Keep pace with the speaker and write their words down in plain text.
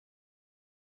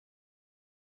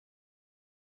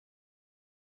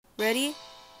Ready?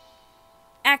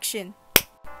 Action!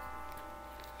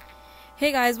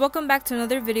 Hey guys, welcome back to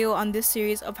another video on this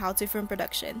series of How to Film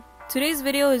Production. Today's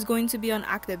video is going to be on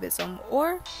activism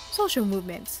or social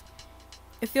movements.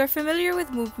 If you're familiar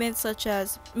with movements such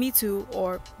as Me Too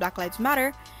or Black Lives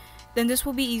Matter, then this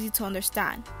will be easy to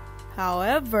understand.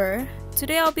 However,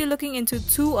 today I'll be looking into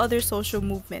two other social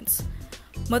movements: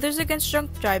 Mothers Against Drunk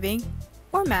Driving,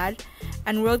 or MAD,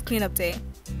 and World Cleanup Day.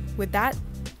 With that,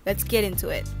 let's get into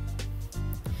it.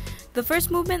 The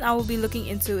first movement I will be looking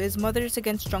into is Mothers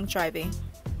Against Drunk Driving.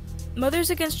 Mothers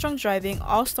Against Drunk Driving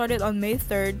all started on May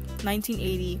 3rd,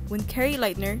 1980, when Carrie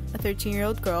Leitner, a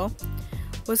 13-year-old girl,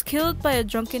 was killed by a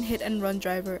drunken hit-and-run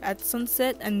driver at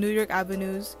Sunset and New York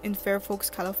Avenues in Fair Oaks,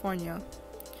 California.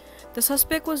 The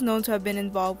suspect was known to have been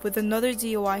involved with another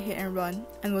DUI hit-and-run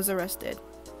and was arrested.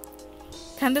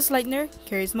 Candace Leitner,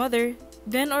 Carrie's mother,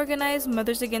 then organized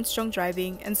Mothers Against Drunk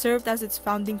Driving and served as its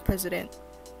founding president.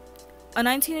 A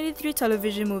 1983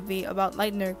 television movie about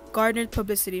Leitner garnered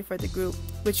publicity for the group,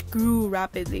 which grew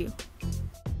rapidly.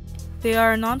 They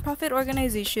are a non-profit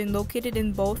organization located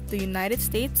in both the United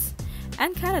States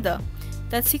and Canada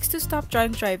that seeks to stop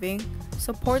drunk driving,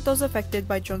 support those affected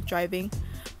by drunk driving,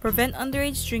 prevent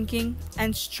underage drinking,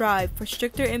 and strive for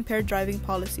stricter impaired driving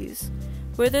policies,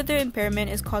 whether their impairment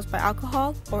is caused by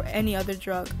alcohol or any other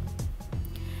drug.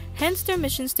 Hence their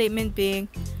mission statement being,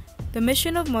 "The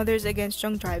mission of Mothers Against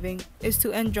Drunk Driving is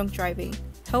to end drunk driving,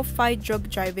 help fight drug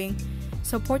driving,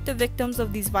 support the victims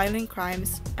of these violent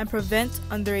crimes, and prevent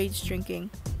underage drinking."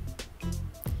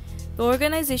 The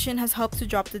organization has helped to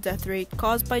drop the death rate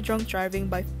caused by drunk driving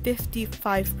by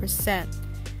 55%.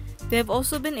 They have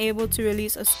also been able to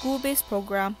release a school-based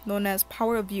program known as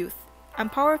Power of Youth and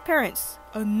Power of Parents,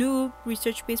 a new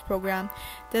research-based program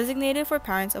designated for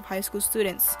parents of high school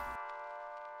students.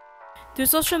 Through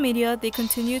social media, they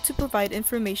continue to provide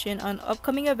information on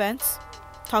upcoming events,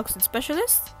 talks with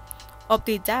specialists,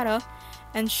 update data,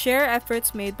 and share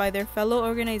efforts made by their fellow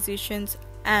organizations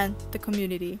and the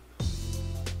community.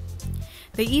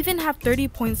 They even have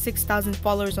 30.6 thousand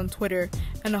followers on Twitter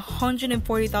and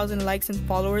 140,000 likes and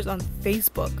followers on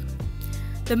Facebook.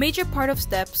 The major part of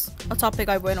steps, a topic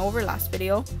I went over last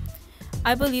video,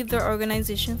 I believe their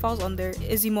organization falls under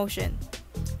is emotion.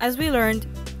 As we learned,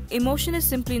 emotion is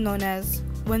simply known as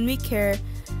when we care,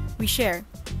 we share.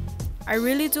 I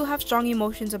really do have strong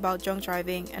emotions about drunk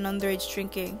driving and underage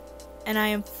drinking, and I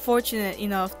am fortunate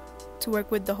enough to work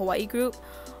with the Hawaii group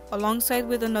alongside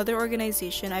with another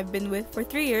organization I've been with for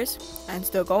 3 years and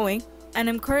still going, and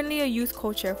I'm currently a youth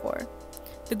co-chair for.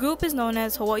 The group is known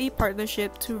as Hawaii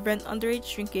Partnership to Prevent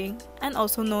Underage Drinking, and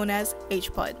also known as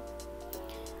HPUD.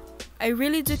 I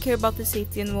really do care about the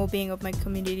safety and well-being of my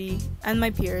community and my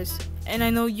peers, and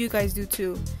I know you guys do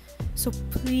too. So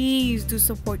please do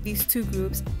support these two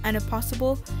groups, and if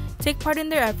possible, take part in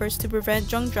their efforts to prevent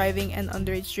drunk driving and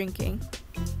underage drinking.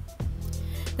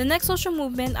 The next social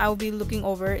movement I will be looking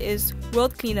over is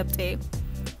World Cleanup Day.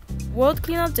 World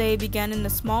Cleanup Day began in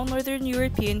the small northern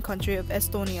European country of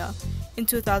Estonia in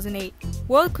 2008.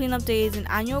 World Cleanup Day is an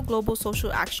annual global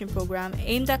social action program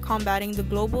aimed at combating the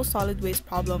global solid waste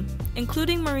problem,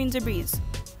 including marine debris.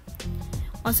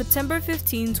 On September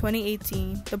 15,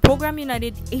 2018, the program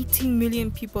united 18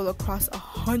 million people across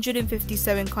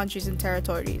 157 countries and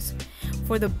territories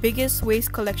for the biggest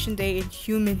waste collection day in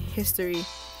human history.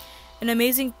 An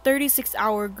amazing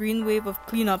 36-hour green wave of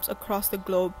cleanups across the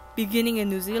globe, beginning in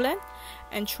New Zealand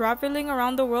and traveling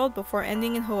around the world before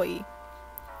ending in Hawaii.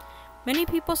 Many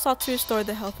people sought to restore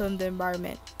the health of the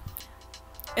environment.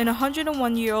 An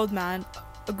 101-year-old man,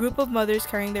 a group of mothers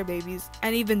carrying their babies,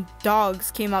 and even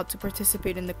dogs came out to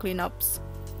participate in the cleanups.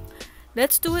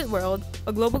 Let's Do It World,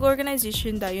 a global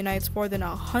organization that unites more than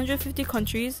 150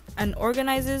 countries and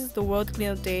organizes the World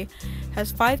Cleanup Day,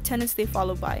 has 5 tenets they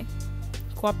follow by: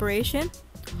 cooperation,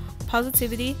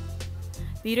 positivity,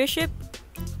 leadership,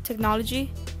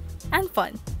 technology, and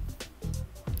fun.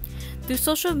 Through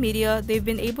social media, they've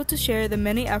been able to share the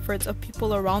many efforts of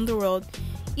people around the world,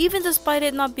 even despite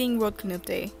it not being World Cleanup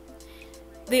Day.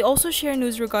 They also share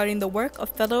news regarding the work of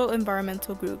fellow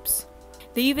environmental groups.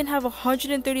 They even have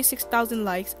 136,000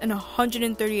 likes and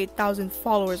 138,000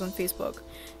 followers on Facebook,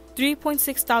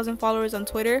 3.6 thousand followers on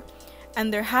Twitter,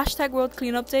 and their hashtag World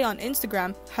Cleanup Day on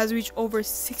Instagram has reached over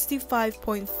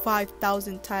 65.5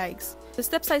 thousand tags. The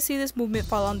steps I see this movement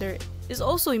fall under is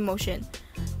also emotion,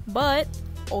 but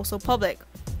also public.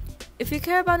 If you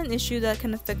care about an issue that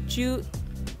can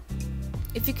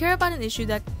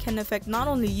affect not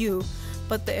only you,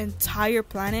 but the entire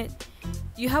planet,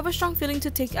 you have a strong feeling to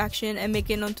take action and make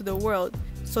it known to the world,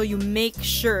 so you make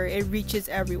sure it reaches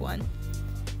everyone.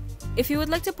 If you would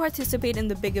like to participate in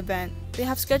the big event, they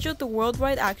have scheduled the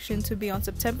worldwide action to be on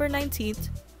September 19th,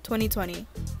 2020.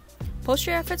 Post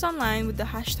your efforts online with the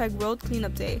hashtag World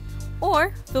Cleanup Day,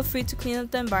 or feel free to clean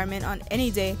up the environment on any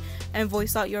day and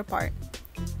voice out your part.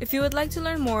 If you would like to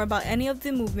learn more about any of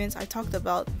the movements I talked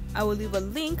about, I will leave a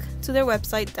link to their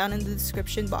website down in the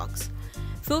description box.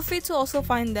 Feel free to also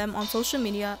find them on social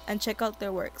media and check out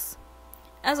their works.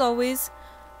 As always,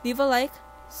 leave a like,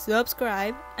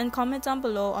 subscribe, and comment down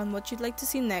below on what you'd like to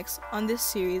see next on this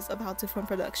series of How to Film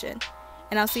Production.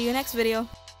 And I'll see you next video.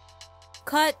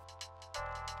 Cut!